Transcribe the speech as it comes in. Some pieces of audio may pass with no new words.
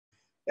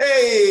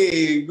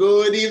Hey,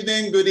 good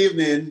evening, good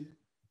evening.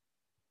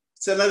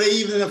 It's another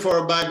evening for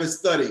a Bible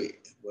study.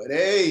 But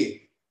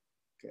hey,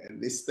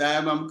 this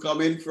time I'm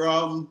coming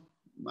from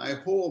my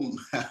home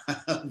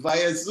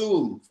via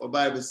Zoom for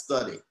Bible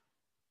study.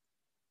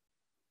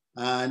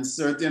 And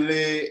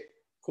certainly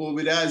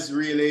COVID has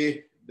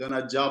really done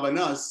a job on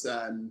us,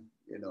 and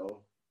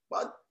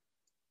but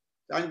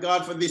thank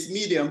God for this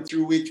medium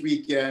through which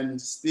we can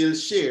still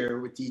share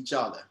with each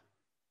other.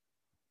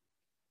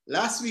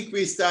 Last week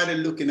we started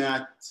looking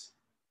at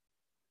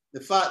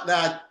the fact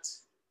that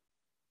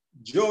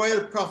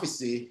Joel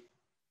prophecy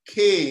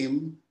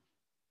came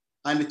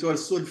and it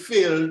was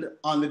fulfilled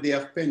on the day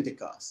of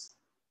Pentecost.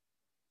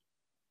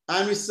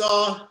 And we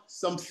saw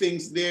some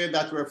things there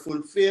that were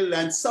fulfilled,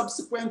 and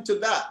subsequent to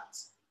that,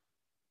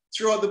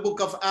 throughout the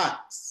book of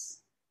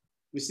Acts,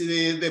 we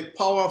see the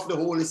power of the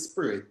Holy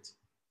Spirit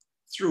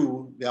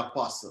through the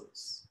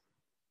apostles.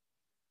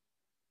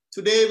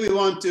 Today we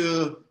want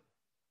to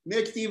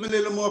make it even a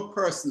little more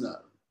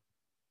personal,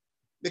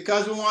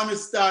 because we want to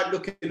start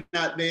looking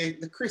at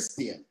the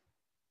Christian,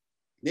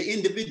 the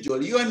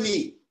individual, you and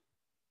me,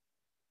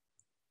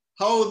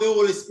 how the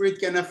Holy Spirit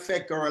can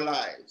affect our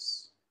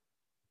lives.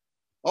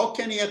 How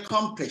can he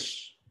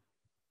accomplish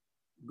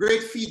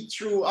great feat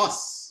through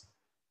us?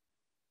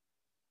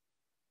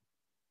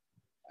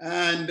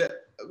 And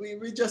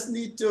we just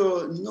need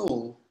to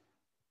know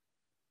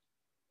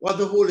what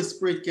the Holy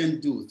Spirit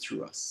can do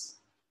through us.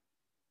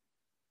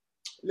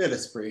 Let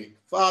us pray.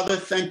 Father,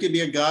 thank you,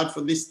 dear God,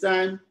 for this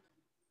time.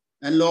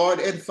 And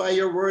Lord, edify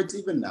your words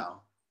even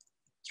now.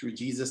 Through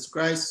Jesus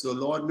Christ, the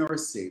Lord and our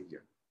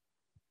Savior.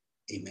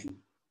 Amen.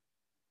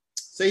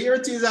 So here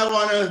it is. I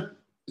want to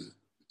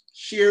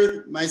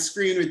share my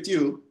screen with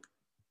you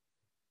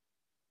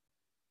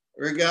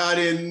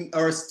regarding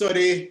our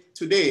study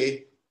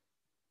today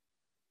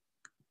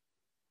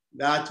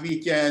that we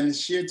can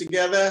share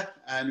together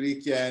and we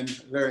can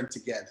learn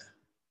together.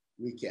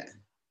 We can.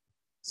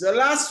 So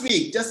last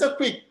week, just a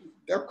quick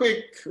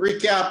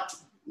recap.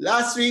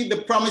 Last week,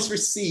 the promise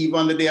received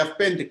on the day of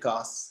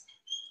Pentecost,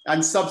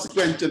 and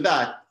subsequent to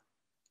that,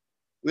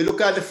 we look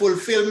at the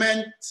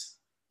fulfillment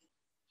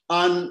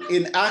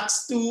in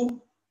Acts 2,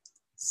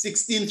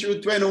 16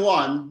 through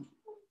 21,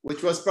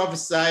 which was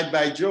prophesied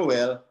by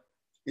Joel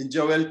in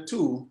Joel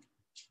 2,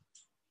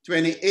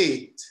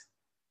 28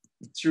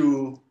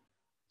 through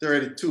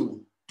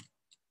 32.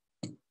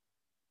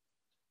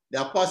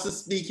 The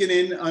apostles speaking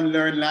in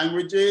unlearned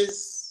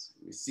languages.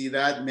 We see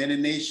that many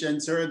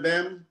nations heard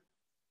them.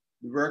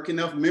 The working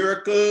of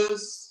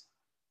miracles,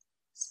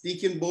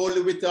 speaking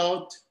boldly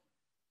without,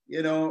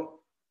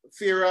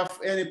 fear of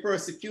any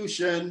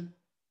persecution,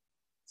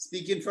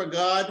 speaking for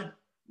God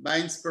by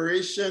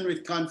inspiration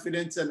with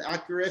confidence and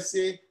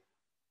accuracy,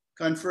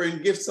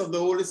 conferring gifts of the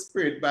Holy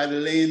Spirit by the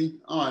laying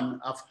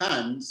on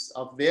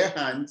of their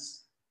hands,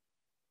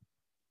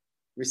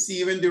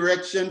 receiving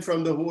direction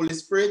from the Holy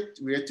Spirit,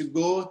 where to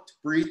go to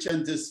preach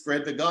and to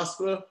spread the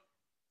gospel.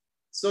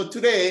 So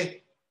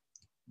today,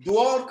 do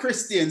all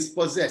Christians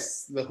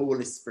possess the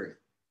Holy Spirit?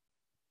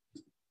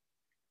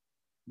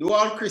 Do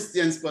all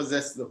Christians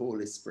possess the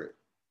Holy Spirit?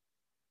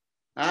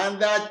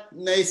 And that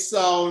may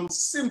sound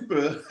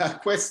simple, a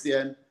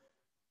question,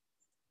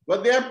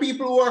 but there are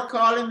people who are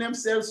calling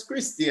themselves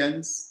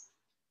Christians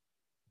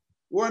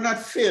who are not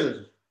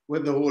filled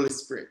with the Holy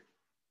Spirit,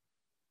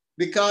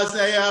 because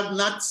they have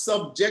not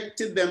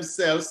subjected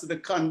themselves to the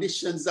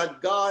conditions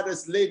that God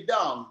has laid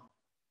down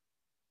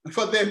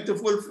for them to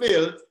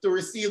fulfill, to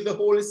receive the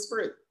Holy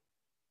Spirit.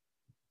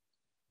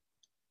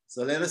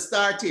 So let us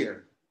start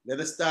here. Let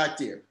us start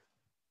here.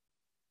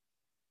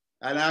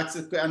 And ask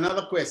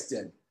another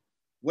question.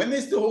 When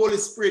is the Holy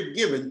Spirit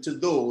given to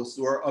those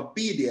who are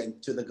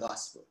obedient to the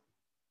gospel?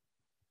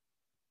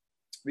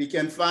 We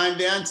can find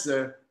the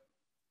answer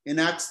in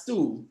Acts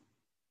 2,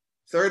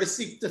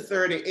 36 to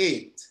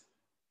 38,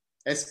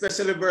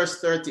 especially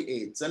verse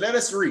 38. So let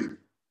us read.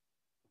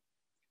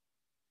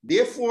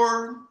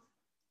 Therefore,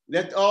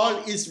 let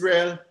all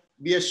Israel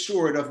be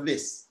assured of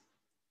this.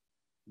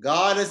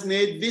 God has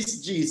made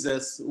this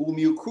Jesus, whom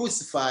you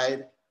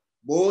crucified,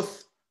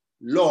 both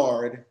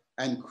Lord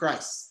and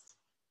Christ.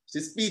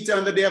 This is Peter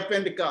on the day of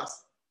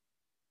Pentecost.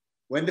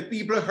 When the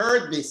people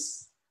heard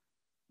this,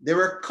 they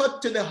were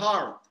cut to the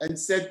heart and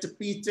said to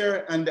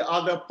Peter and the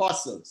other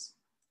apostles,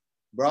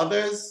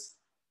 brothers,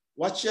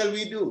 what shall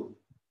we do?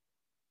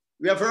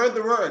 We have heard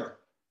the word.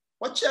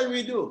 What shall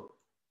we do?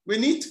 We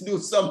need to do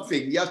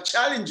something. You have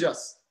challenged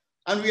us,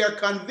 and we are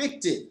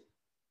convicted.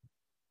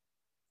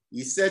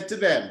 He said to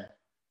them,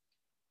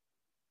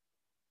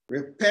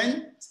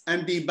 repent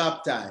and be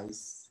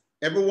baptized,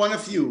 every one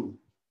of you,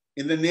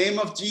 in the name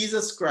of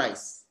Jesus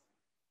Christ,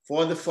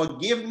 for the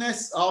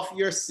forgiveness of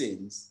your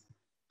sins,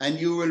 and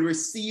you will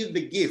receive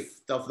the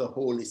gift of the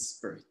Holy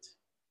Spirit.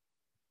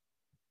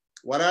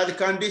 What are the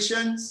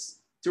conditions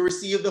to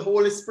receive the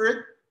Holy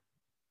Spirit?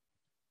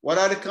 What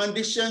are the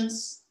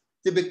conditions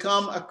to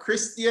become a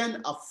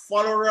Christian, a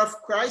follower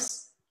of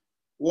Christ,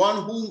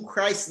 one whom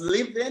Christ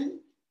lived in?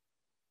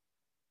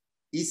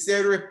 He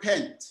said,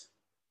 repent.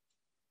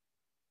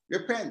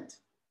 Repent.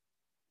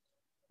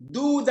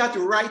 Do that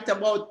right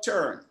about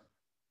turn.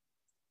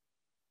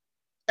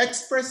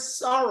 Express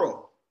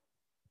sorrow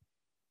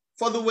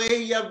for the way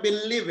you have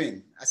been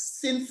living a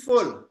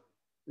sinful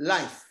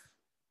life,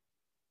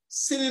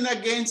 sinning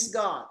against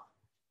God.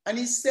 And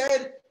he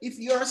said, if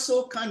you're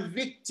so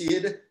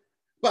convicted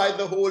by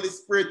the Holy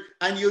Spirit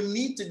and you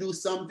need to do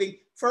something,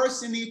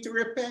 first you need to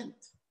repent.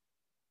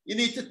 You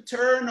need to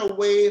turn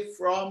away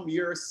from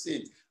your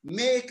sins.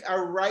 Make a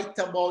right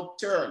about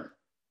turn.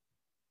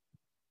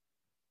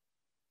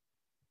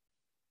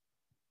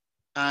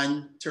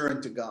 And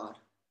turn to God.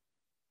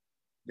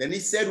 Then he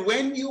said,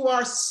 when you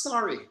are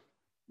sorry,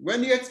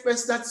 when you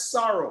express that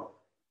sorrow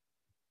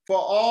for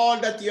all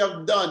that you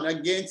have done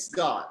against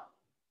God,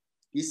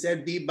 he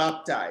said, be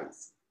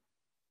baptized.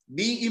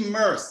 Be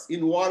immersed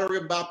in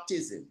water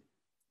baptism,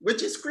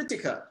 which is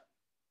critical.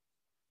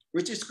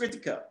 Which is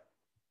critical.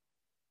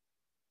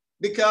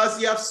 Because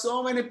you have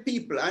so many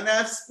people, and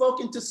I've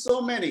spoken to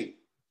so many.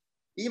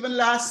 Even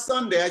last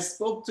Sunday, I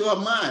spoke to a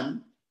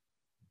man,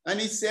 and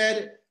he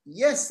said,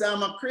 yes,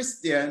 I'm a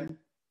Christian,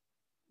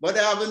 but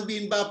I haven't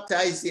been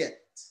baptized yet.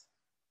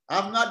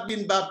 I've not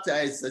been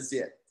baptized as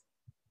yet.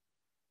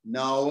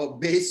 Now,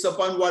 based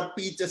upon what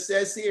Peter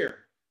says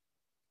here,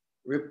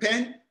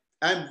 repent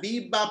and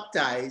be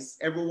baptized,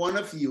 every one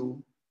of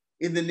you,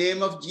 in the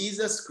name of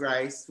Jesus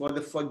Christ for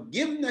the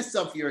forgiveness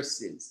of your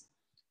sins.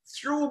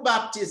 Through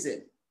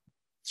baptism,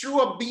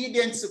 through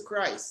obedience to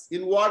Christ,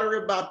 in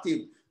water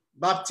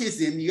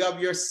baptism, you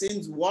have your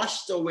sins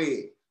washed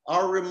away,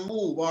 or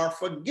removed, or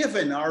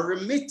forgiven, or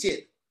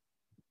remitted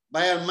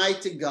by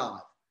Almighty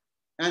God.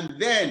 And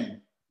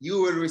then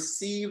you will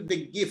receive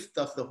the gift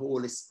of the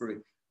Holy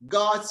Spirit,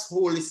 God's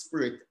Holy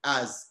Spirit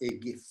as a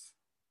gift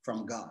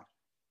from God.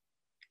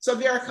 So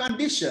there are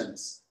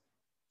conditions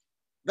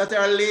that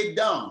are laid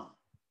down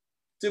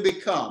to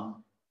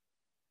become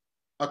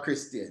a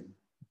Christian.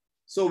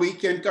 So we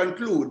can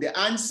conclude the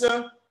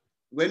answer: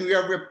 when we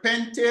have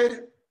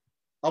repented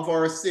of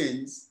our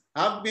sins,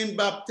 have been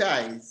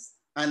baptized,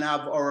 and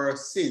have our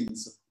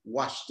sins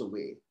washed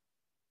away.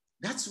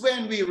 That's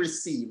when we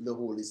receive the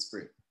Holy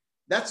Spirit.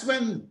 That's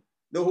when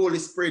the Holy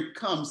Spirit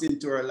comes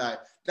into our life.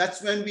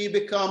 That's when we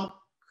become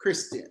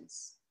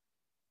Christians.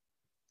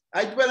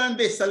 I dwell on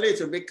this a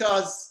little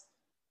because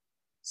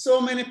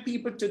so many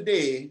people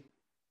today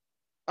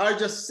are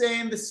just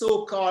saying the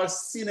so-called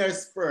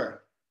sinner's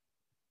prayer.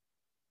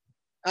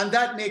 And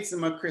that makes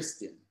them a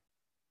Christian.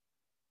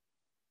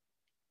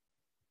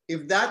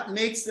 If that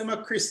makes them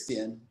a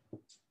Christian,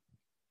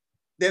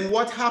 then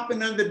what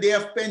happened on the day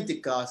of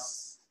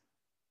Pentecost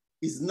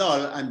is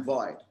null and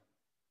void.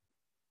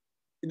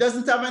 It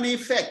doesn't have any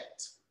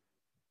effect.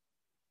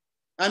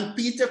 And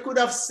Peter could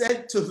have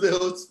said to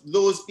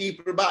those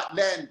people back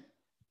then,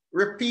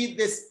 repeat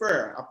this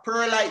prayer, a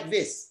prayer like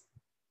this: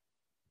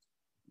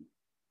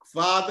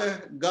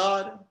 Father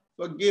God,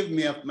 forgive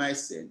me of my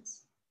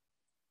sins.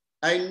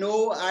 I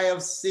know I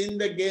have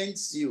sinned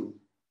against you.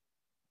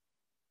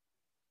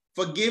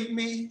 Forgive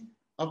me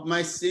of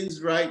my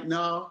sins right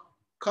now.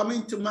 Come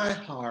into my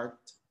heart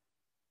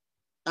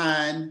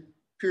and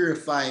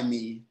purify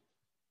me.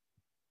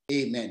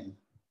 Amen.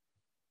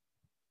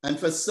 And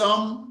for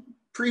some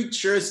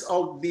preachers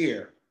out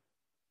there,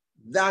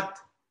 that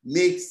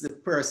makes the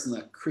person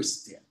a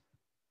Christian.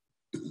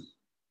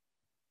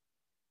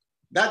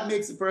 That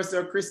makes the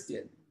person a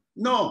Christian.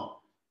 No.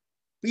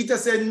 Peter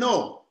said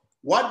no.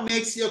 What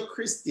makes you a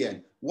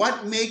Christian?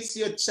 What makes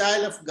you a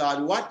child of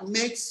God? What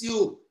makes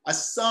you a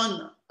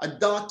son, a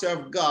daughter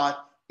of God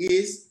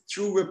is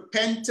through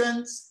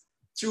repentance,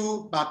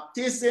 through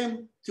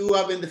baptism, through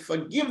having the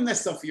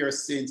forgiveness of your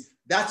sins.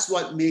 That's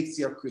what makes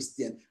you a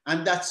Christian.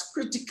 And that's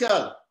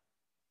critical.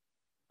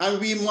 And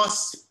we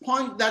must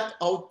point that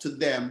out to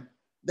them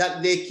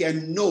that they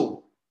can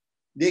know.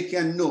 They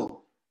can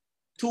know.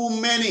 Too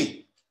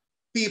many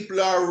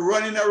people are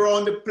running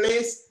around the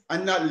place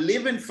and not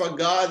living for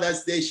God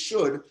as they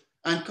should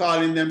and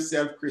calling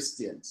themselves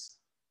Christians.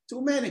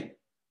 Too many.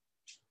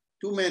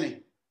 Too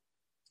many.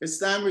 It's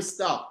time we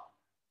stop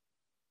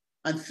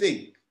and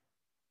think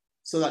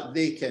so that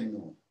they can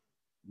know.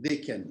 They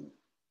can know.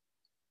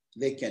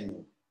 They can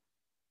know.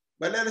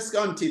 But let us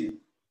continue.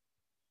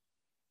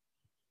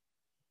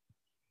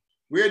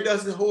 Where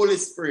does the Holy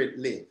Spirit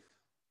live?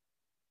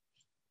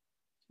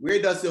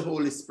 Where does the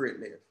Holy Spirit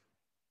live?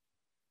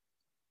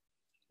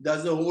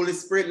 Does the Holy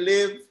Spirit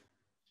live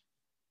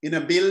in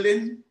a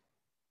building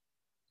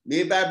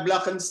made by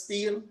block and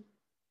steel?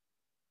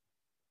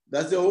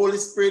 Does the Holy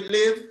Spirit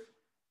live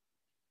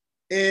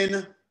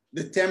in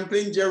the temple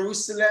in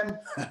Jerusalem?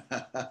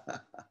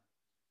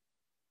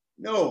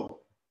 No.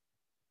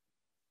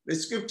 The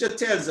scripture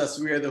tells us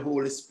where the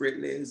Holy Spirit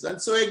lives.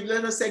 And so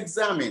let us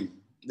examine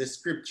the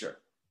scripture.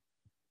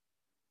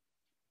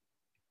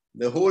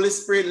 The Holy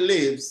Spirit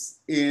lives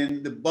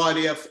in the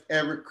body of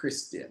every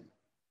Christian.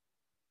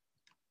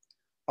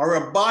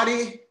 Our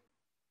body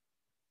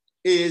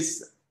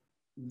is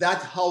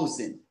that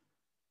housing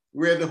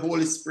where the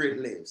Holy Spirit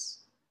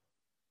lives.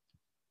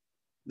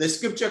 The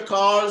scripture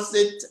calls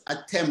it a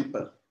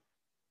temple.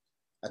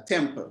 A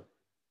temple.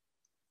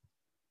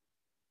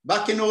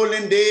 Back in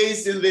olden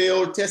days in the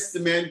Old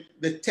Testament,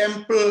 the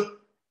temple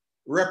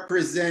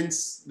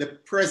represents the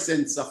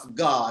presence of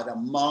God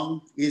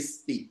among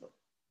his people.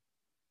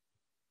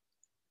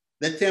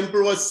 The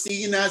temple was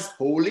seen as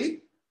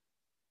holy,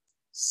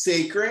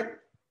 sacred,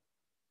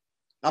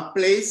 a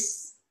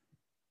place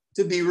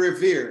to be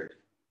revered.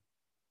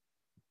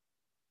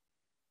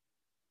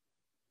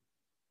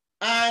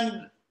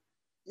 And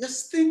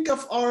just think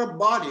of our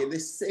body the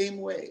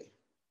same way.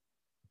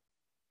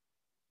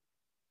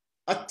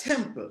 A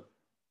temple,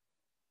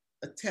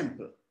 a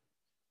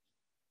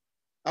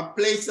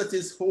place that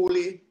is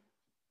holy,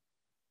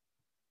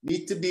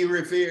 need to be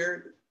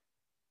revered,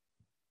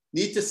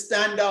 need to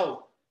stand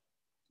out,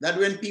 that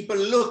when people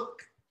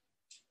look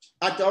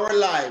at our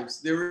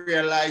lives, they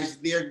realize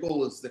there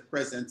goes the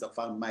presence of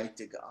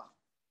Almighty God.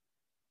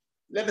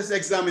 Let us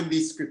examine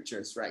these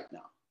scriptures right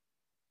now.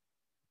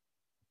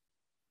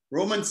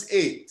 Romans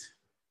 8,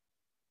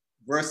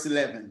 verse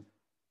 11.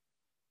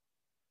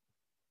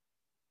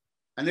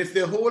 And if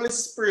the Holy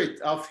Spirit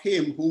of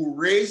him who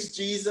raised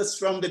Jesus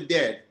from the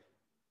dead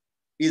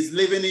is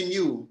living in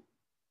you,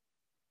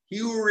 he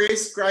who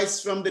raised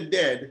Christ from the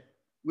dead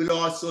will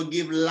also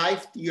give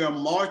life to your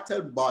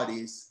mortal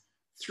bodies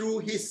through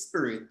his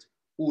Spirit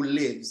who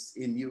lives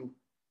in you.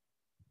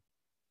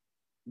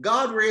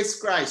 God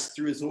raised Christ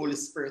through his Holy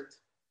Spirit.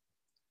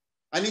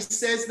 And he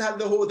says that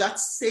that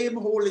same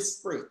Holy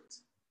Spirit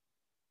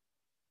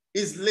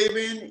is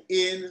living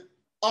in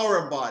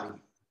our body,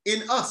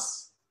 in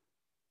us.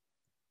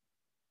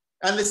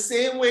 And the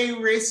same way he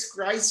raised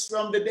Christ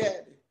from the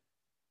dead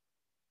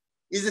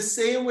is the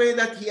same way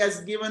that he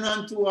has given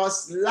unto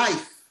us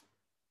life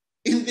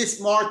in this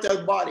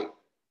mortal body.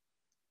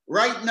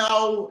 Right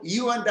now,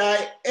 you and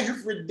I,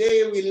 every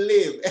day we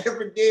live,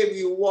 every day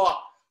we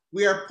walk,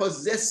 we are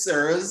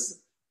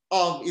possessors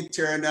of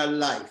eternal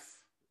life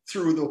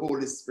through the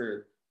Holy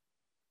Spirit.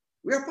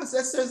 We are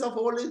possessors of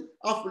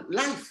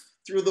life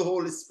through the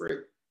Holy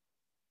Spirit.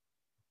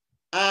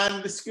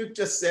 And the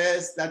scripture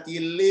says that he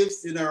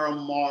lives in our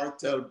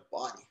mortal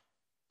body.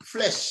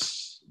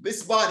 Flesh,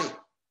 this body,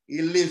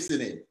 he lives in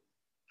it.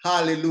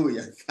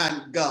 Hallelujah.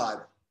 Thank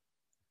God.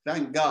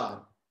 Thank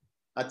God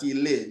that he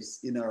lives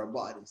in our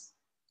bodies.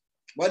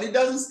 But it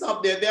doesn't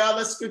stop there. There are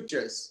other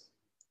scriptures.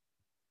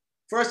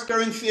 1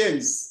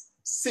 Corinthians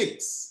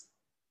 6,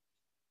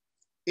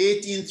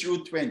 18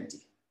 through 20.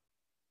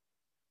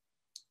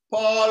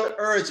 Paul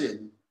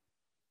urging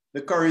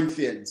the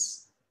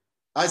Corinthians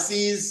as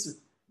he's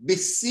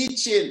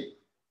beseeching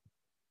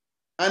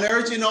and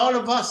urging all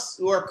of us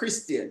who are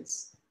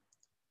Christians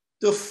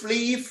to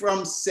flee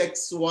from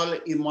sexual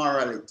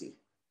immorality,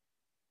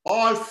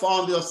 all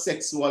forms of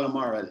sexual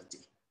immorality,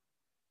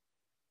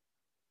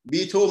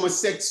 be it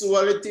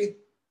homosexuality,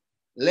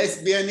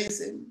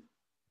 lesbianism,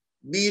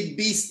 be it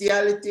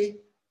bestiality,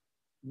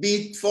 be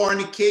it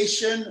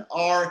fornication,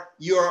 or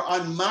you're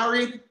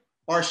unmarried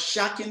or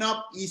shacking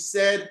up. He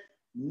said,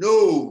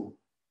 no,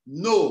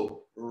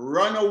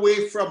 run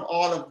away from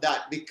all of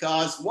that,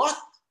 because what?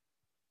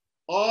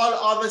 All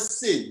other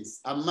sins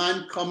a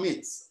man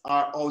commits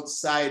are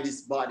outside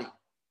his body.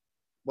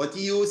 But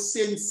he who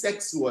sins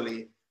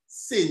sexually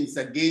sins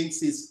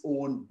against his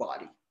own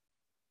body.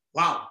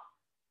 Wow.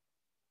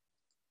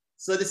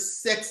 So the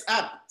sex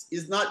act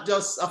is not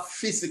just a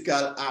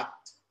physical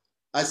act,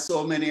 as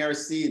so many are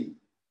seeing.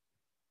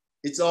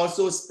 It's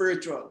also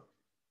spiritual.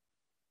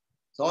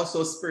 It's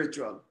also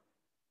spiritual.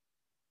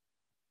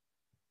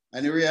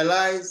 And you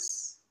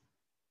realize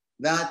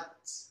that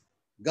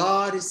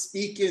God is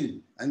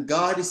speaking and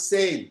God is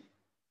saying,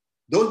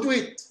 don't do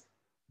it.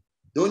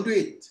 Don't do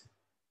it.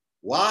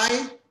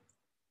 Why?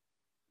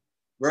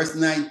 Verse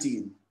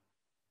 19.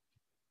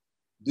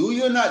 Do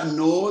you not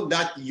know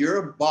that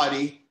your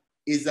body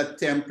is a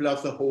temple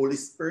of the Holy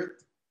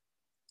Spirit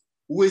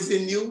who is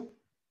in you,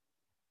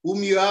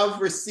 whom you have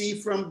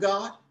received from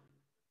God?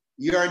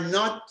 You are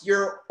not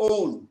your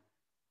own.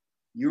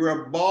 You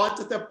are bought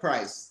at a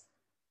price.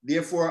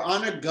 Therefore,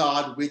 honor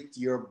God with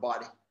your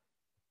body.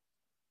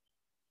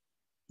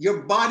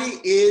 Your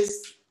body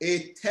is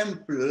a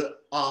temple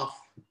of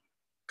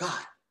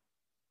God.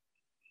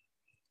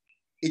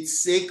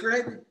 It's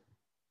sacred.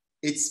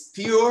 It's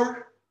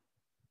pure.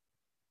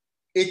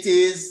 It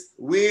is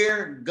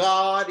where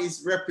God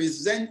is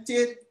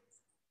represented.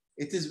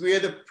 It is where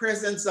the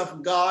presence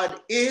of God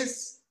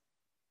is.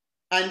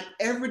 And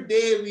every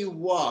day we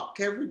walk,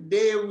 every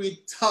day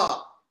we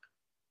talk,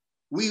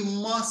 we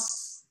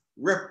must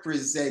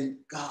represent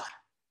God.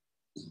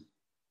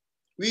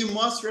 We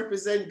must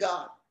represent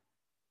God.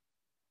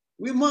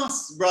 We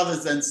must,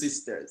 brothers and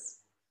sisters.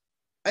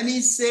 And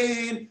he's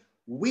saying,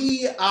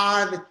 we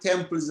are the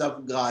temples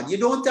of God. You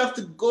don't have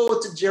to go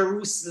to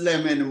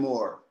Jerusalem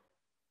anymore.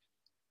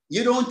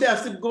 You don't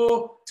have to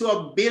go to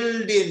a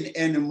building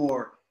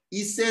anymore.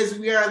 He says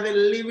we are the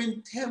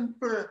living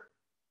temple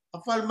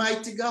of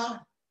Almighty God.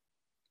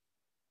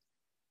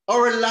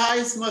 Our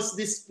lives must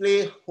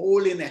display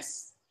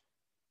holiness,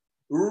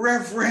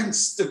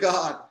 reverence to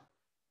God,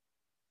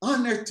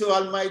 honor to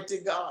Almighty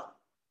God.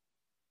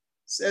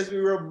 It says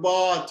we were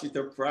bought with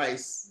a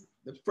price.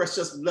 the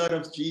precious blood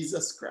of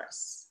Jesus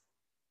Christ.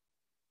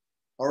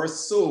 Our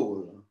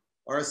soul,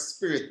 our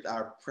spirit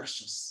are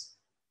precious,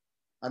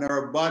 and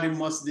our body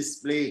must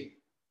display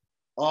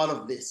all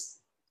of this.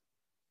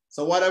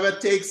 So whatever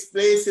takes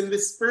place in the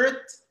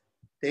spirit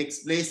takes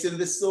place in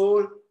the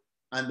soul,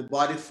 and the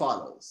body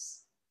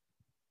follows.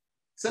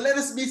 So let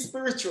us be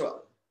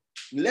spiritual.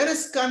 Let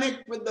us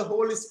connect with the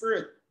Holy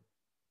Spirit.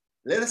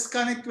 Let us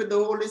connect with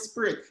the Holy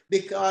Spirit,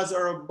 because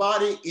our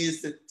body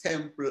is the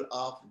temple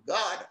of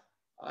God.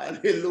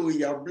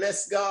 Hallelujah.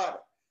 Bless God.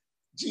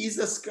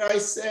 Jesus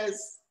Christ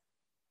says,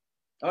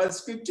 our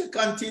scripture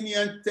continues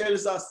and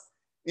tells us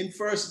in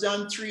 1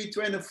 John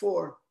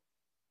 3:24,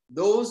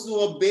 those who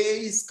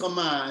obey his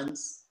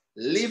commands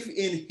live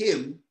in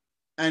him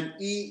and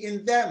he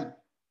in them.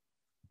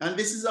 And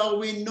this is how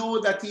we know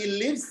that he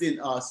lives in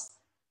us.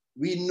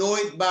 We know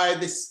it by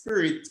the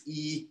Spirit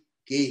he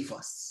gave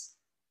us.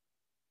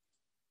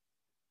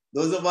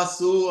 Those of us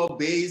who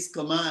obey his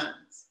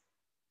commands,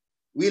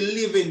 we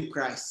live in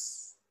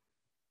Christ,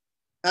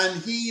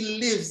 and he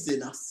lives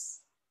in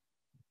us.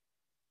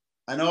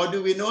 And how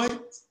do we know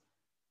it?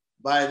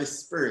 By the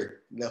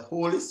Spirit, the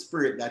Holy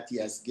Spirit that he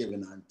has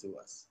given unto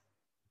us.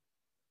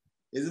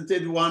 Isn't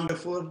it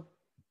wonderful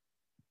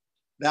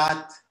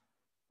that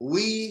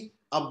we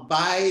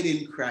abide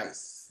in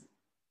Christ?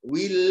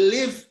 We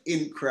live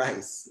in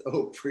Christ.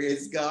 Oh,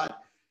 praise God.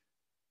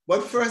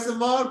 But first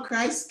of all,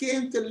 Christ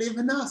came to live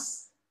in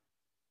us.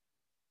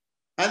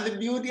 And the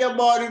beauty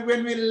about it,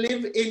 when we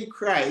live in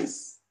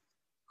Christ,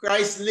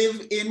 Christ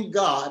lives in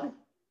God,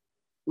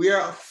 we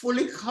are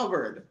fully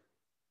covered.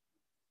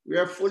 We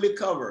are fully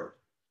covered.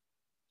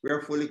 We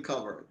are fully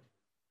covered.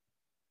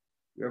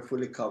 We are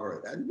fully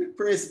covered. And we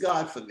praise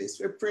God for this.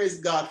 We praise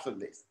God for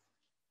this.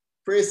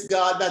 Praise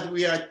God that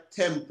we are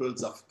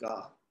temples of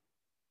God.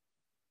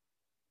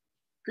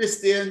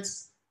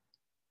 Christians,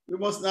 we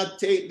must not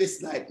take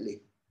this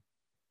lightly.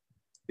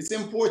 It's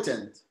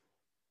important.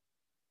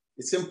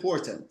 It's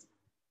important.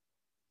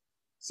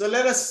 So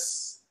let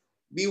us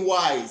be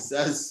wise,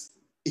 as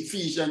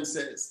Ephesians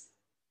says.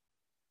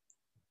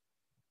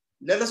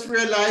 Let us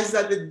realize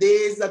that the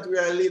days that we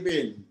are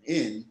living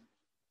in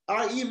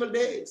are evil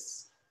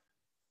days.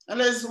 And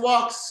let us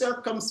walk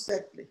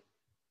circumspectly.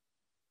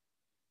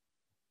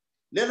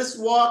 Let us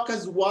walk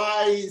as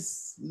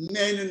wise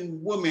men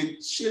and women,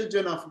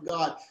 children of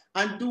God,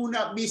 and do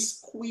not be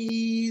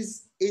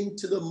squeezed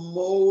into the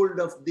mold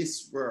of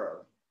this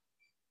world.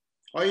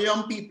 Our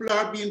young people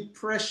are being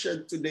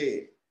pressured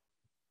today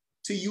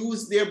to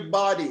use their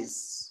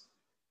bodies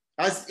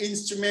as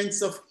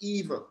instruments of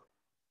evil.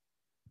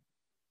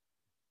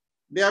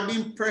 They are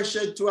being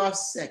pressured to have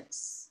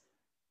sex,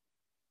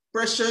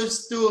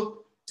 pressures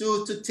to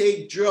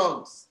take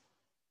drugs,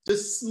 to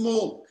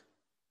smoke,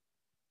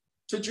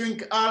 to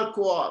drink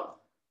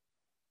alcohol.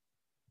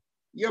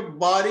 Your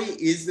body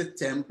is the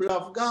temple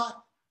of God.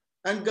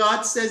 And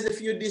God says if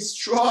you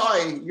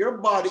destroy your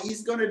body,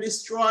 he's going to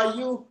destroy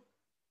you.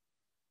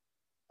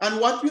 And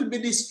what will be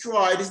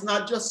destroyed is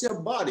not just your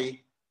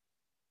body,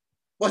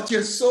 but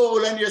your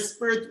soul and your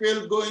spirit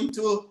will go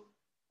into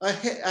a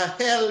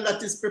hell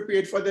that is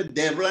prepared for the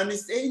devil and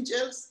his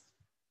angels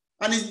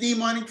and his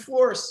demonic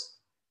force.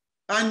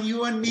 And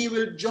you and me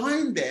will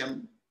join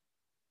them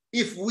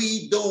if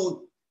we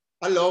don't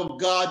allow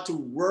God to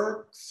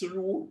work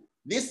through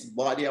this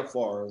body of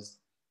ours,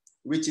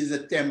 which is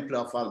a temple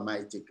of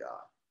Almighty God.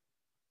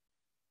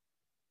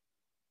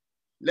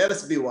 Let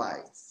us be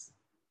wise.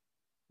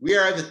 We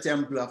are the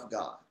temple of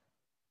God.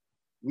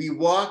 We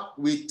walk,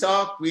 we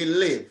talk, we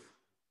live.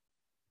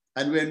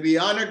 And when we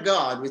honor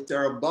God with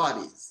our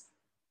bodies,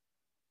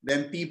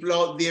 then people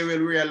out there will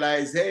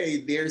realize,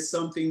 hey, there's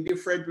something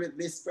different with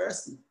this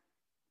person.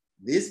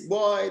 This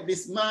boy,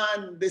 this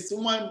man, this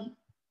woman,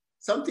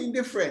 something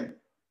different.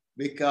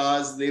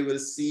 Because they will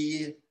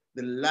see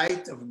the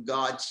light of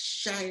God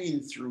shining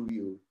through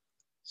you,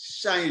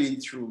 shining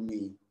through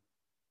me.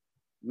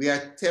 We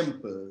are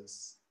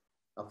temples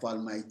of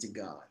Almighty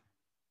God.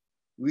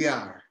 We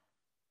are.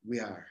 We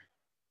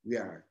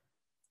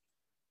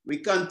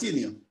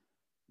continue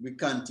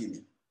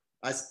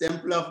as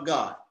temple of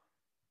God.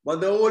 But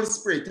the Holy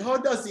Spirit, how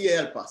does he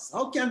help us?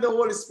 How can the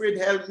Holy Spirit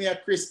help me, a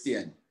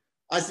Christian,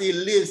 as he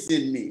lives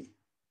in me?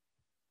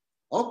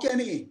 How can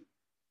he?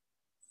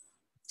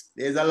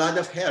 There's a lot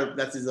of help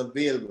that is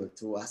available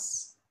to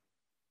us.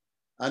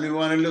 And we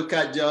want to look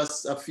at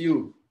just a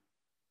few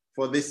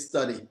for this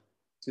study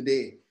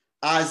today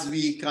as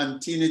we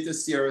continue to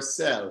see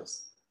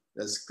ourselves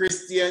as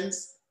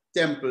Christians,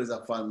 temples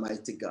of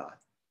Almighty God.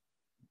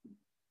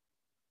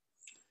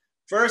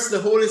 First,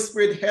 the Holy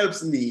Spirit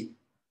helps me,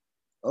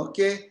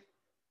 okay?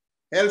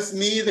 Helps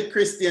me, the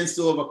Christians,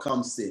 to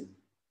overcome sin.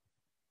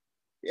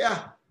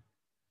 Yeah,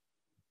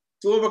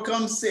 to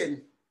overcome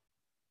sin.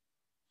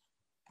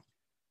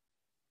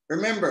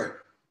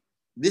 Remember,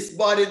 this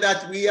body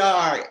that we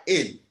are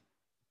in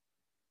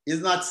is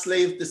not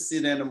slave to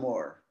sin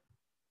anymore,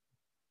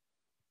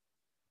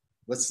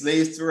 but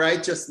slaves to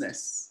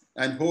righteousness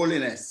and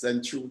holiness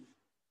and truth.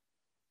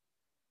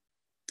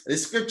 The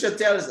scripture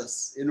tells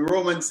us in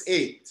Romans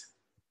 8,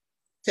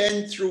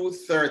 10 through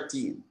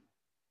 13.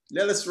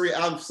 Let us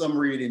have some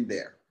reading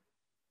there.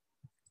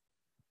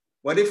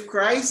 But if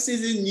Christ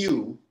is in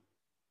you,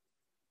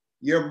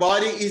 your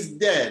body is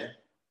dead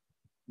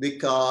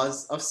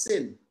because of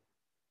sin,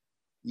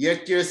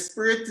 yet your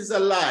spirit is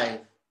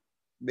alive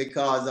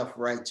because of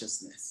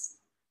righteousness.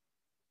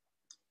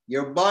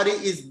 Your body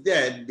is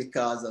dead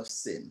because of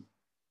sin.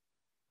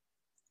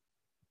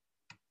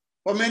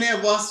 For many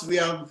of us, we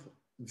have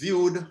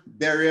viewed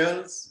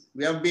burials.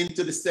 We have been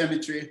to the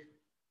cemetery.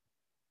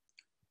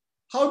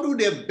 How do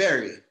they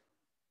bury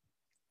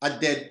a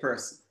dead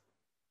person?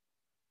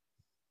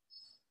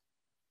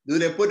 Do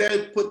they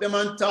put them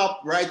on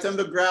top, right on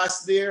the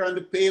grass there on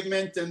the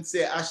pavement and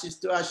say ashes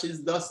to ashes,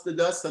 dust to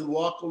dust, and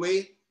walk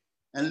away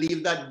and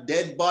leave that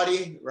dead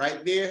body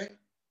right there?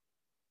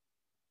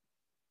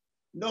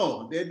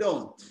 No, they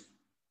don't.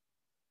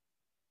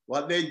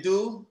 What they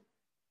do,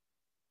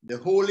 the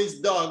hole is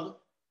dug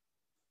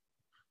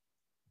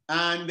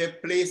and they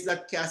place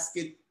that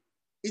casket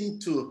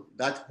into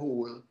that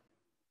hole,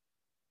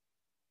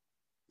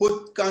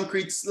 put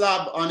concrete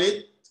slab on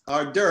it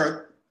or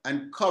dirt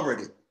and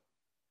covered it.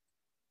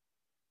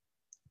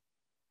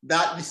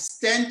 That the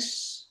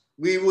stench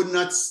we would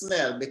not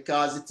smell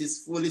because it is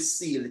fully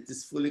sealed, it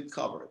is fully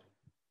covered.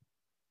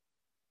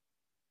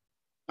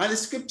 And the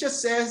scripture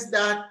says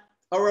that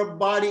our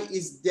body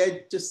is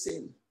dead to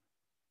sin.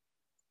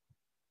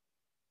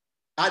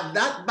 At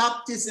that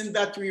baptism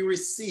that we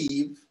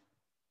receive,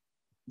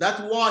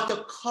 that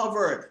water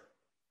covered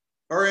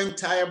our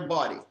entire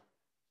body,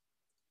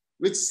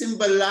 which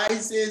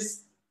symbolized the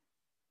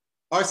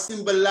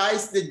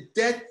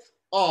death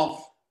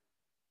of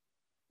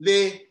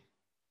the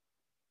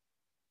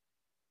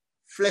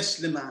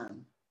fleshly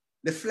man,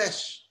 the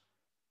flesh,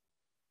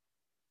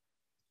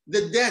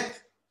 the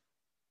death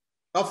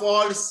of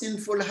all the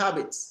sinful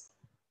habits.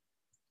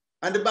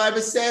 And the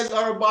Bible says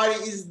our body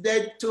is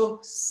dead to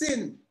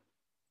sin.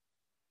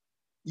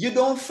 You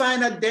don't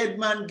find a dead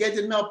man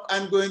getting up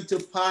and going to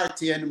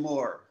party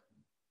anymore,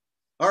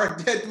 or a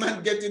dead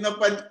man getting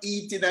up and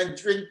eating and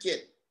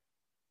drinking.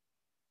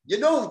 You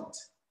don't.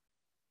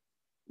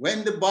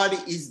 When the body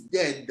is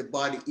dead, the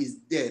body is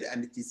dead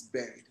and it is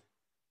buried.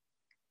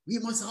 We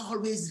must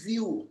always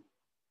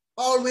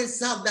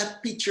have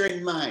that picture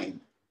in mind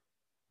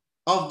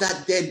of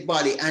that dead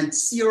body and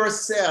see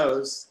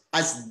ourselves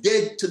as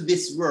dead to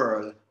this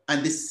world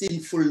and the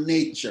sinful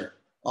nature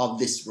of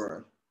this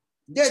world.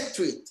 Dead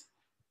to it,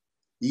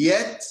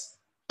 yet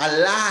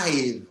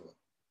alive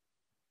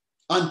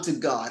unto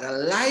God,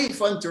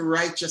 alive unto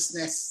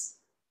righteousness.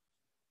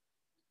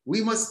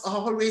 We must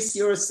always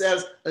see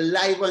ourselves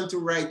alive unto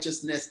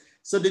righteousness.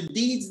 So the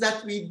deeds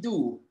that we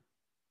do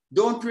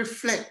don't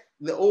reflect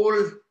the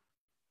old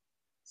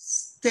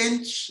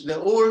stench, the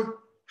old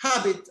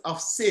habit of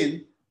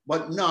sin,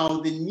 but now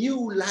the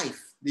new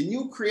life, the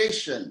new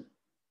creation,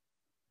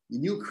 the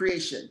new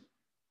creation.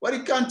 But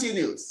it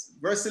continues,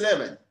 verse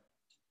 11.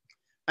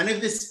 And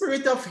if the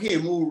spirit of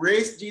him who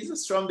raised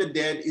Jesus from the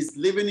dead is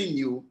living in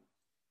you,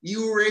 he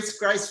who raised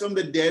Christ from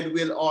the dead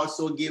will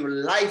also give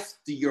life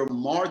to your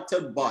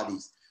mortal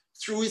bodies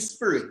through his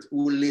spirit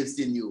who lives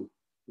in you.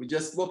 We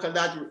just spoke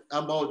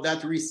about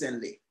that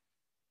recently,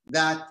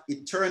 that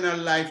eternal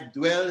life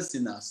dwells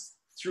in us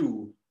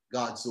through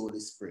God's Holy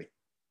Spirit.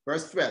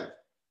 Verse 12.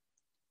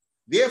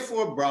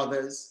 Therefore,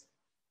 brothers,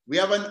 we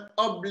have an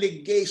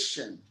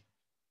obligation.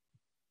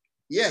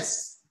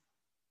 Yes,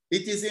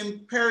 it is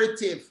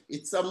imperative,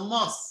 it's a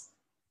must,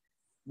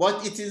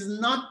 but it is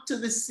not to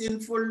the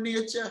sinful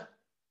nature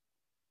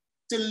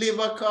to live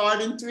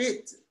according to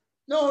it.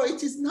 No,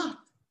 it is not.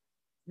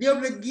 The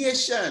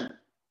obligation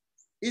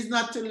is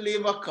not to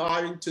live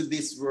according to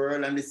this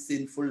world and the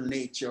sinful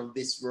nature of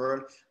this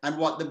world and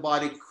what the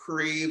body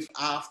craved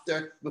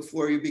after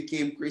before you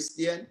became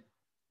Christian.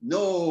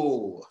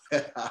 No.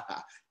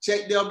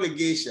 Check the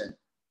obligation.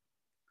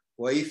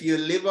 For if you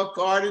live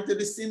according to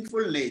the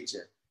sinful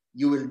nature,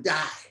 you will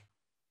die.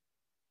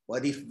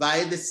 But if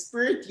by the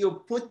Spirit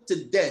you put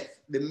to death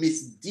the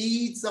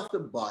misdeeds of the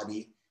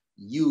body,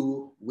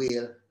 you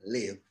will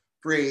live.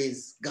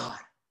 Praise God.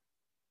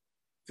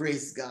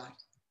 Praise God.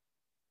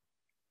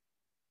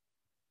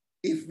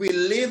 If we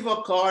live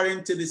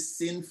according to the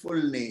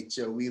sinful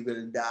nature, we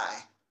will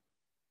die.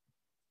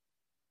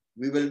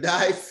 We will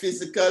die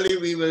physically,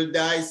 we will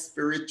die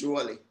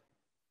spiritually.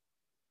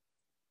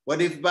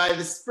 But if by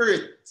the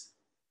Spirit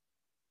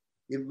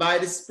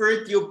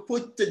you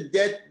put to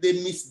death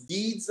the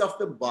misdeeds of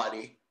the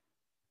body,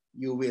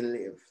 you will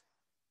live.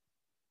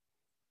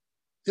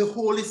 The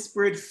Holy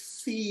Spirit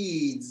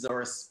feeds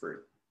our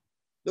spirit.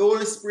 The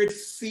Holy Spirit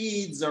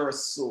feeds our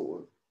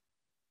soul.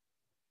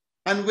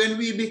 And when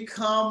we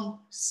become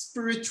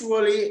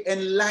spiritually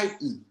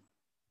enlightened,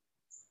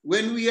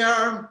 when we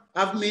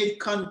have made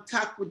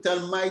contact with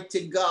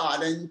Almighty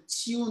God and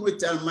tuned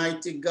with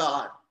Almighty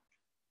God,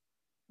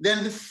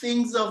 then the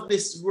things of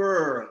this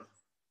world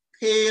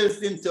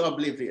pales into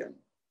oblivion.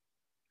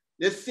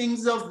 The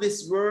things of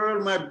this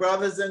world, my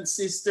brothers and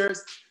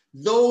sisters,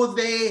 though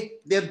they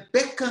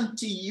beckon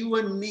to you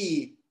and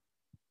me,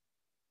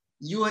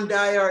 you and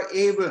I are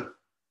able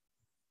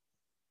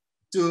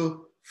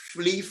to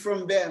flee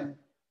from them.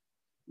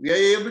 We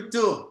are able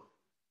to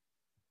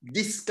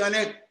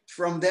disconnect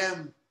from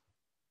them.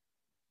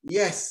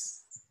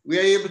 Yes, we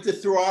are able to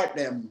thwart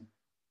them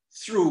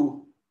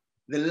through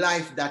the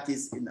life that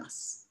is in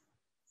us.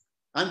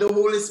 And the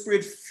Holy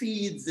Spirit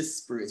feeds the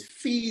Spirit,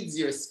 feeds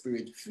your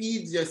spirit,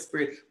 feeds your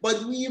spirit.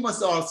 But we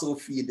must also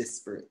feed the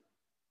Spirit.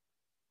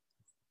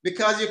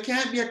 Because you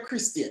can't be a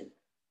Christian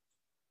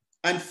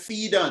and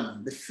feed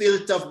on the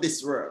filth of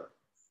this world.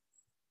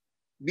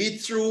 Be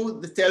it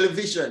through the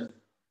television,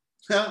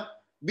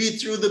 be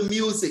it through the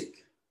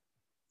music,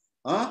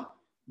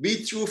 be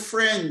it through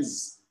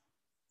friends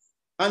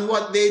and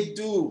what they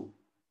do.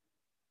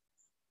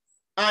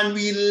 And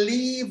we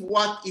leave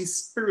what is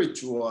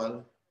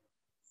spiritual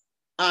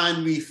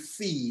and we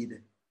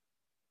feed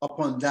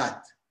upon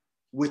that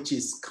which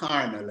is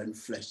carnal and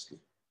fleshly.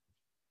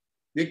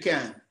 We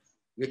can't.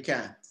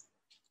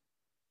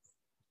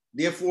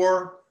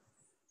 Therefore,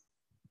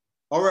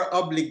 our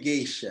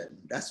obligation,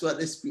 that's what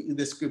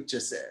the scripture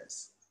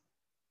says.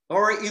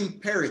 Our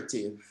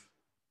imperative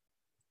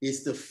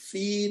is to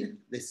feed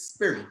the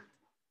Spirit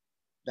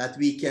that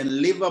we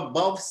can live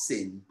above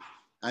sin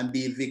and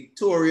be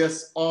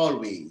victorious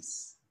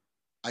always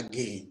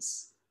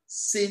against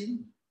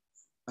sin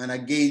and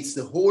against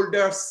the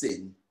holder of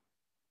sin,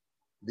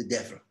 the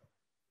devil.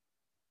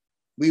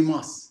 We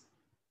must.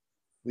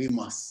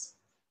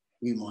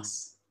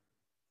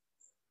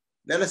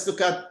 Let us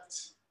look at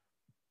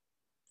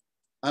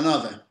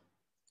another.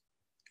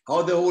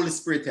 How the Holy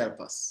Spirit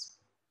helps us.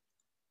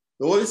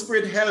 The Holy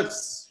Spirit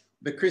helps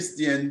the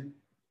Christian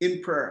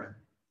in prayer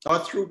or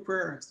through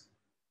prayers.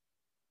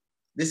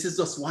 This is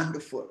just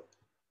wonderful.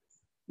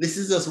 This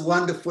is just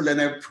wonderful, and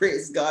I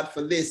praise God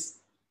for this.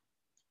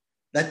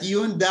 That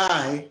you and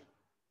I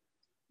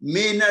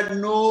may not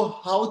know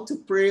how to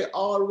pray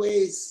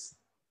always,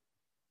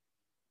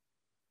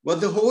 but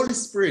the Holy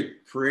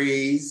Spirit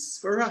prays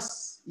for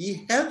us.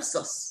 He helps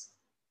us.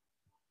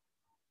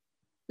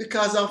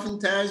 Because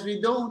oftentimes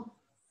we don't.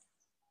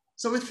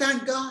 So we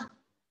thank God.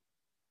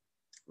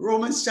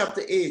 Romans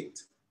chapter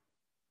 8,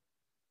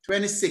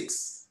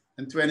 26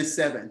 and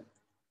 27.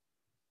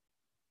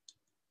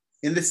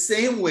 In the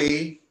same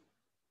way,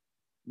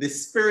 the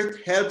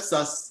Spirit helps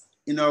us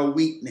in our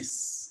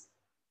weakness.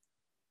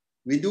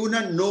 We do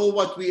not know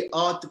what we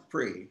ought to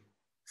pray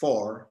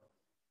for,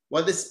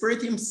 but the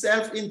Spirit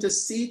himself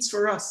intercedes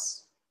for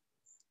us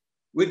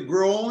with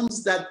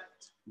groans that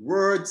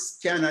words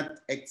cannot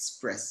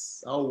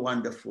express. How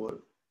wonderful.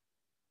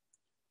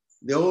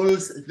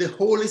 The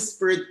Holy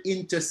Spirit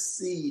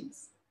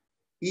intercedes.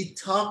 He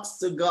talks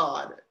to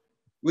God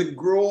with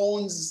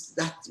groans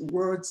that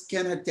words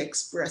cannot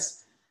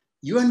express.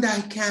 You and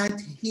I can't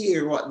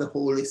hear what the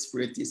Holy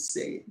Spirit is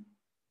saying.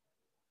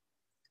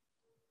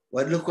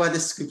 But look what the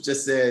scripture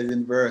says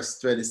in verse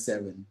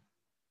 27.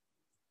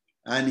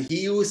 And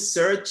he who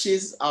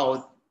searches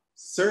our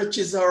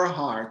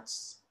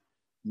hearts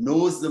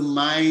knows the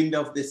mind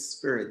of the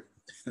Spirit.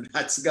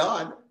 That's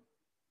God.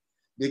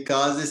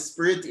 Because the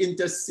Spirit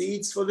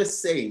intercedes for the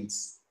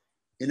saints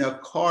in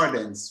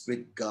accordance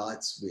with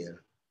God's will.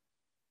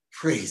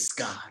 Praise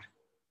God.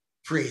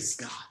 Praise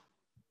God.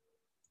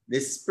 The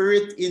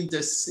Spirit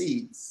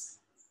intercedes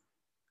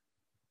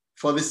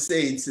for the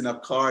saints in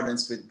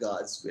accordance with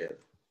God's will.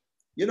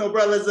 You know,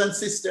 brothers and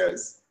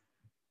sisters,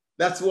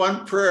 that's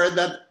one prayer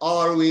that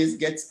always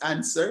gets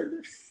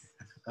answered.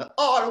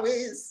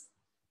 Always.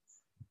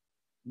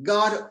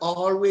 God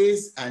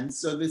always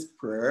answers this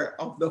prayer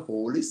of the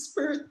Holy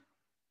Spirit.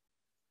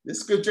 The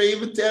scripture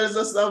even tells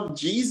us of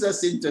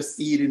Jesus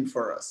interceding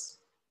for us.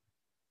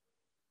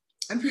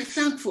 And we're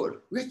thankful.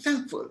 We're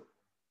thankful.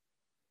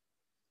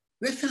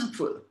 We're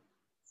thankful.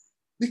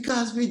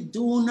 Because we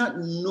do not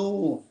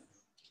know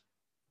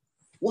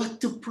what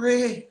to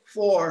pray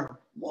for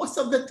most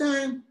of the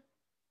time.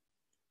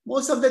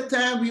 Most of the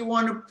time we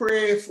want to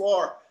pray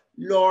for,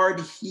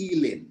 Lord,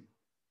 healing.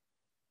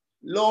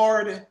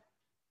 Lord,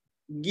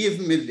 give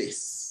me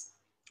this.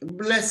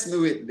 Bless me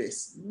with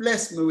this.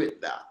 Bless me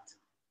with that.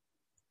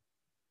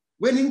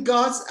 When in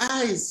God's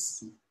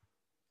eyes,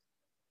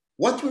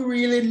 what we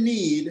really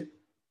need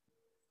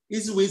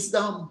is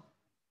wisdom.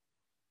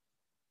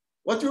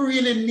 What we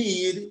really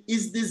need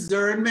is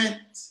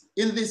discernment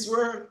in this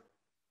world.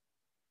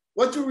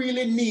 What we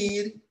really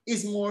need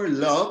is more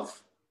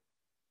love,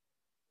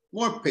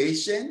 more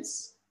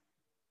patience,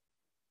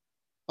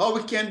 how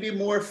we can be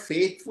more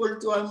faithful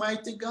to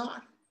Almighty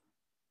God.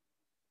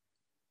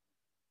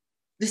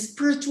 The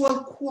spiritual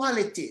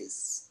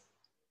qualities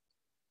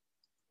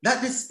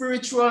that the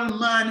spiritual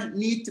man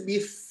needs to be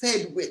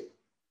fed with.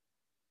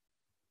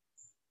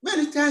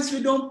 Many times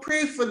we don't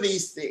pray for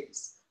these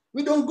things.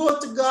 We don't go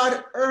to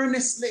God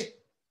earnestly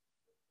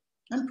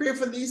and pray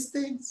for these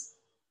things.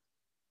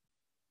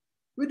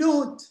 We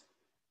don't.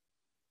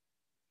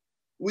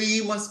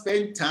 We must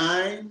spend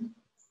time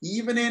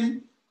even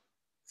in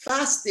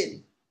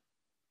fasting,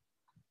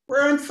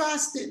 prayer and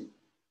fasting.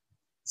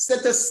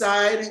 Set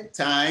aside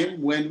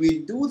time when we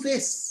do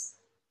this,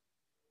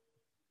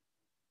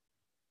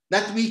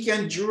 that we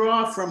can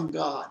draw from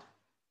God.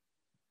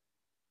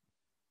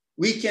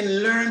 We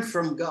can learn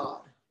from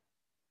God.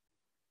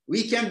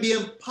 We can be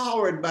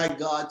empowered by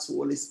God's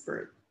Holy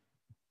Spirit.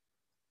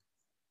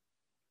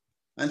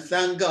 And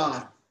thank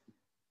God,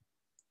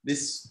 the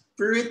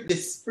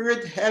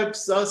Spirit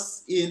helps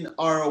us in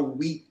our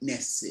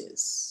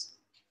weaknesses.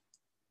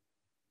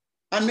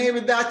 And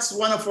maybe that's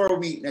one of our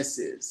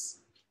weaknesses.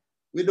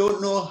 We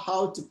don't know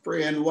how to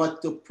pray and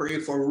what to pray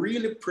for,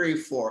 really pray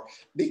for.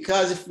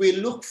 Because if we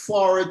look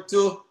forward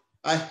to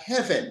a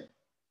heaven,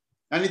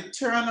 an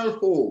eternal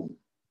home,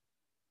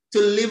 to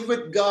live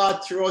with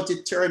God throughout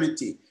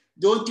eternity,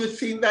 don't you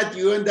think that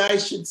you and I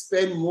should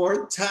spend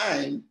more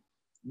time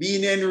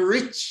being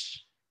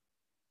enriched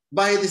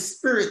by the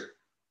Spirit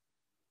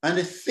and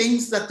the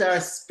things that are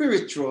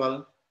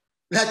spiritual,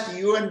 that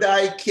you and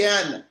I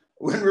can,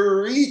 when we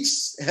reach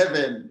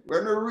heaven,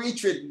 when we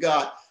reach with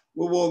God,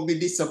 we won't be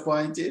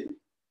disappointed.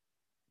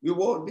 We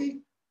won't be.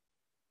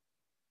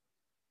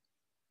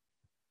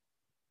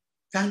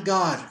 Thank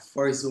God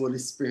for his Holy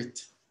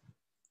Spirit.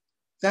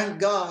 Thank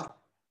God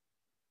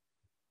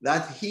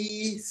that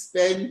he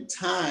spent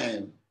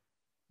time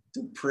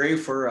to pray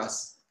for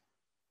us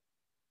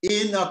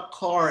in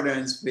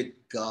accordance with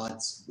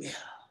God's will.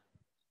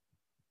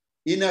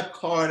 In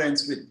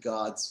accordance with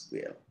God's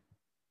will.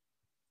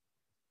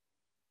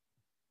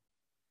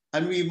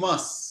 And we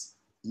must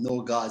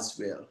know God's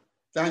will.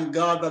 Thank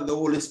God that the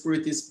Holy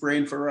Spirit is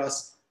praying for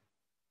us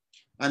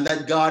and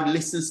that God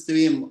listens to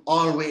him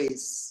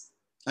always.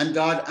 And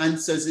God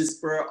answers his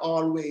prayer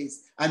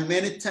always. And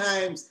many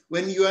times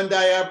when you and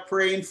I are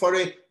praying for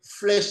the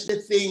fleshly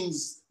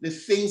things, the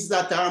things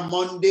that are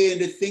mundane,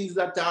 the things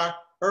that are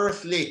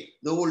earthly,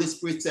 the Holy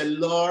Spirit said,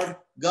 Lord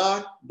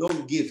God,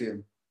 don't give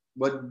him,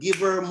 but give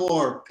her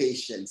more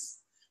patience.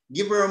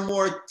 Give her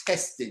more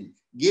testing.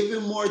 Give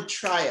him more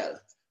trial.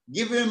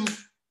 Give him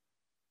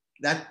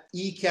that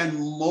he can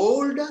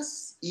mold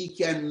us, he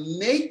can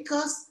make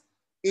us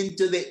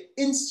into the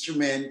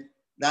instrument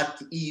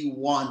that he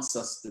wants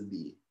us to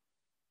be.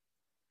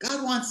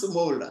 God wants to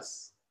mold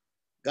us.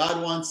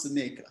 God wants to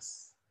make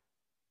us.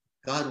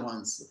 God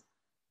wants to.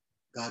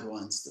 God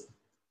wants to.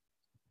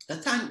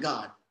 And thank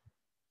God.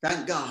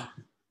 Thank God.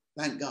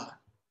 Thank God.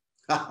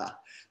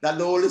 That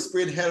the Holy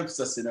Spirit helps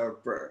us in our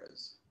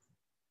prayers.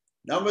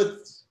 Number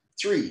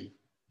 3.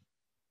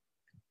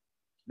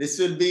 This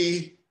will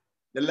be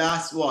the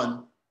last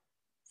one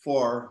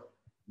for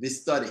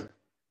this study.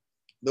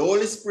 The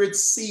Holy Spirit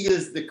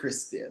seals the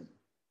Christian.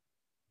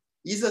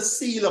 He's a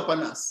seal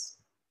upon us.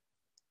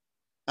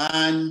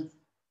 And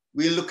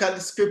we'll look at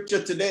the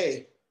scripture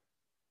today.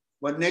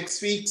 But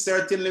next week,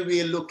 certainly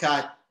we'll look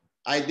at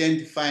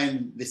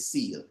identifying the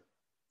seal.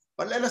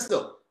 But let us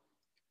look.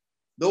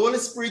 The Holy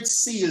Spirit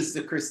seals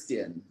the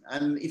Christian.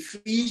 And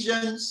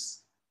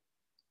Ephesians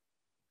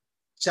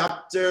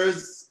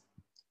chapters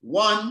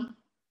 1,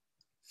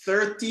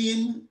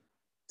 13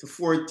 to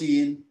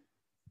 14,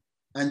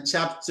 and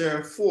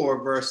chapter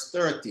 4, verse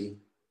 30.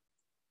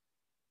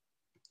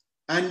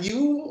 And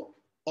you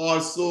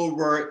also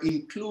were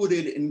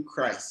included in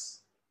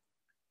Christ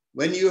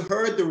when you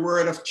heard the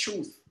word of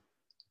truth,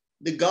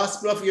 the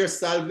gospel of your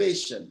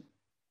salvation.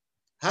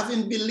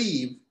 Having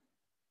believed,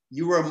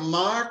 you were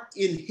marked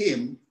in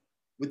him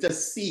with a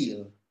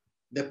seal,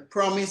 the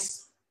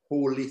promised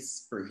Holy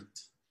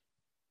Spirit,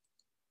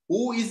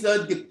 who is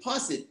a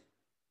deposit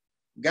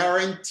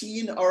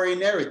guaranteeing our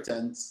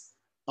inheritance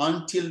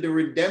until the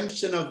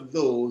redemption of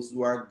those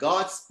who are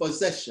God's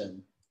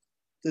possession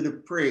to the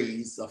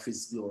praise of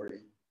his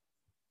glory.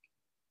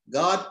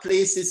 God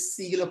places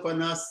seal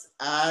upon us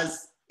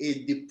as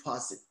a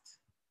deposit.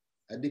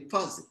 A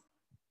deposit.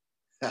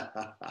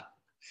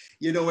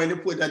 You know, when you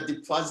put a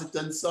deposit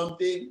on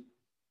something,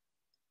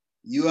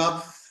 you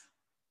have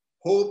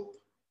hope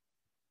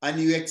and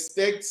you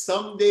expect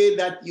someday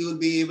that you'll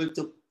be able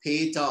to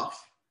pay it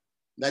off,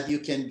 that you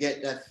can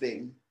get that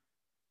thing.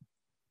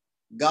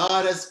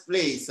 God has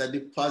placed a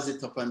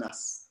deposit upon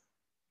us,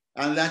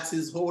 and that's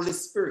his Holy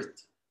Spirit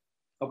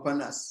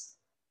upon us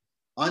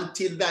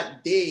until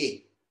that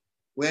day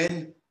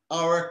when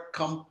our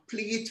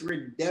complete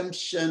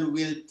redemption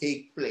will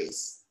take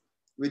place.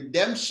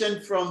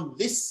 Redemption from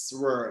this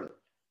world,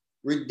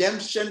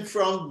 redemption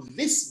from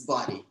this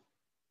body,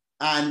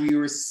 and we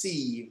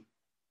receive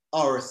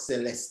our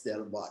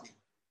celestial body.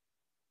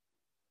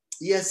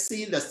 He has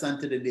sealed us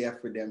unto the day of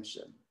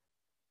redemption.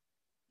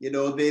 You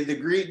know, the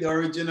Greek, the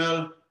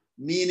original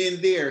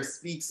meaning there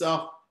speaks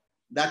of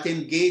that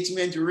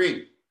engagement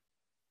ring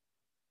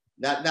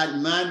that that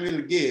man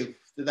will give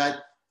to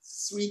that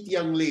sweet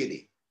young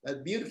lady,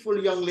 that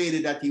beautiful young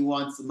lady that he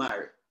wants to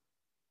marry.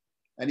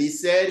 And he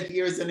said,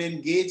 here's an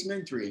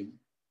engagement ring.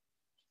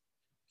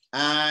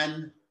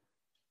 And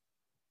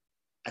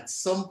at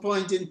some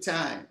point in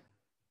time,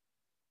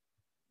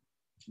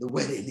 the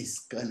wedding is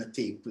gonna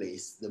take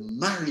place. The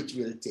marriage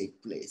will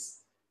take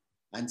place.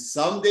 And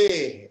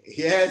someday,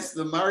 yes,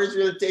 the marriage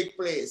will take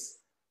place.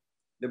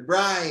 The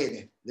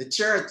bride, the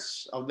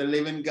church of the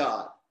living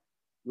God,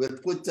 will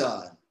put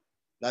on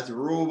that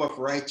robe of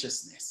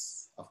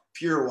righteousness, of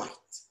pure white.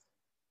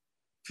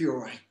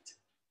 Pure white.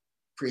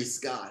 Praise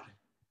God.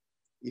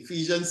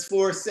 Ephesians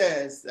 4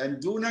 says,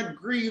 and do not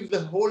grieve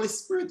the Holy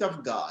Spirit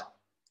of God,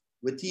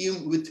 with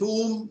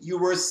whom you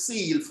were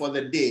sealed for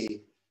the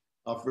day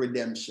of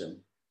redemption.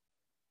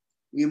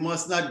 We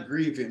must not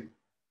grieve him.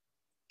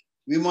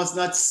 We must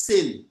not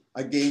sin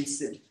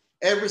against him.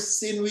 Every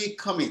sin we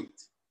commit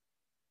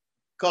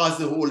causes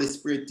the Holy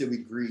Spirit to be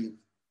grieved.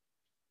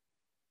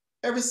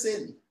 Every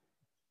sin.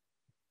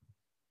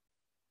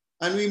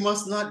 And we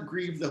must not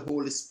grieve the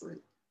Holy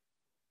Spirit.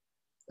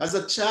 As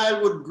a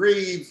child would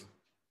grieve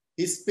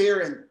his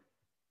parent,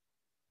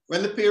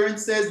 when the parent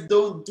says,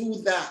 don't do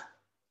that,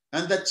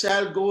 and the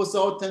child goes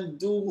out and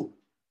do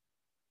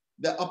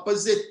the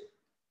opposite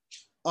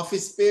of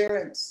his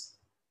parents,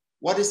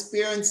 what his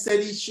parents said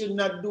he should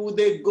not do,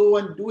 they go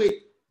and do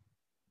it.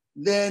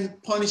 Then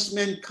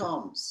punishment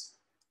comes,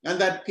 and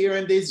that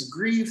parent is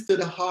grieved to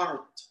the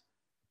heart.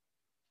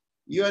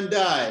 You and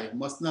I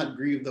must not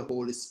grieve the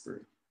Holy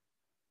Spirit,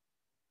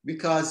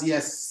 because he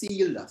has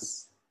sealed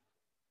us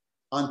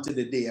unto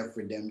the day of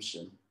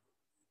redemption.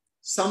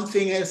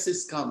 Something else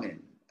is coming.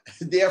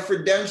 The day of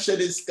redemption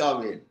is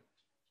coming,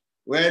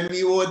 when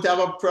we won't have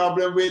a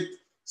problem with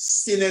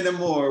sin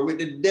anymore, with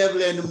the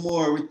devil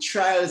anymore, with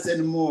trials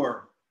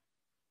anymore.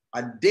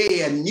 A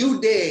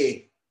new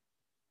day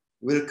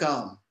will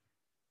come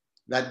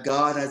that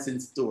God has in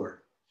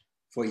store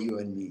for you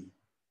and me.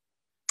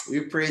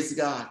 We praise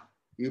God.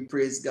 We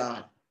praise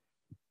God.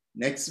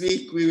 Next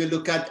week, we will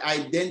look at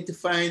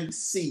identifying the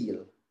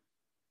seal.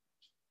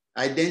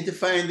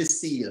 Identifying the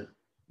seal.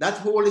 That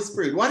Holy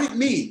Spirit, what it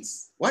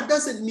means. What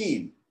does it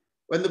mean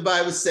when the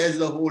Bible says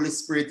the Holy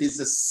Spirit is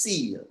a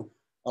seal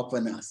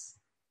upon us?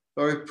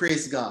 So we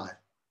praise God.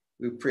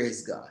 We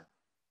praise God.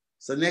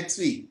 So next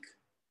week,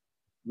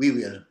 we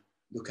will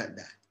look at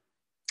that.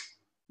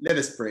 Let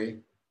us pray.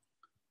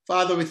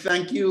 Father, we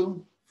thank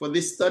you for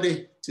this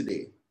study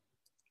today.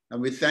 And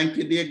we thank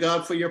you, dear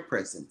God, for your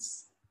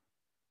presence.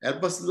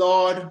 Help us,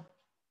 Lord,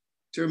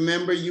 to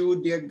remember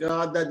you, dear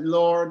God, that,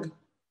 Lord,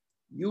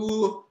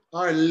 you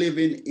are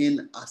living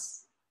in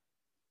us.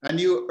 And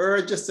you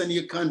urge us and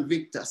you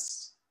convict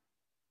us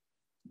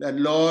that,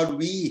 Lord,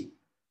 we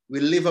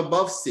will live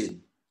above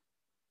sin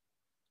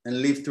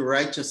and live to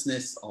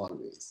righteousness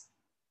always.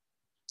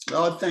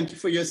 Lord, thank you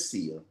for your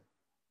seal.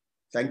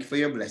 Thank you for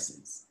your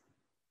blessings.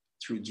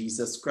 Through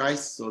Jesus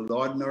Christ, so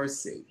Lord and our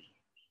Savior.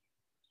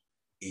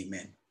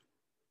 Amen.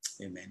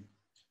 Amen.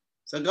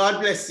 So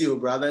God bless you,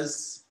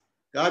 brothers.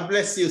 God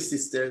bless you,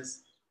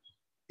 sisters.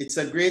 It's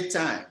a great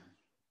time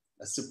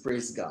to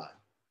praise God.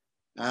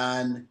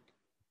 And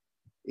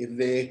if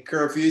the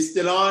curfew is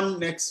still on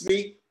next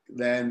week,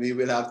 then we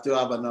will have to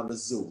have another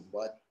Zoom.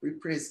 But we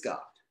praise God.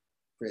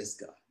 Praise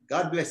God.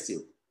 God bless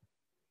you.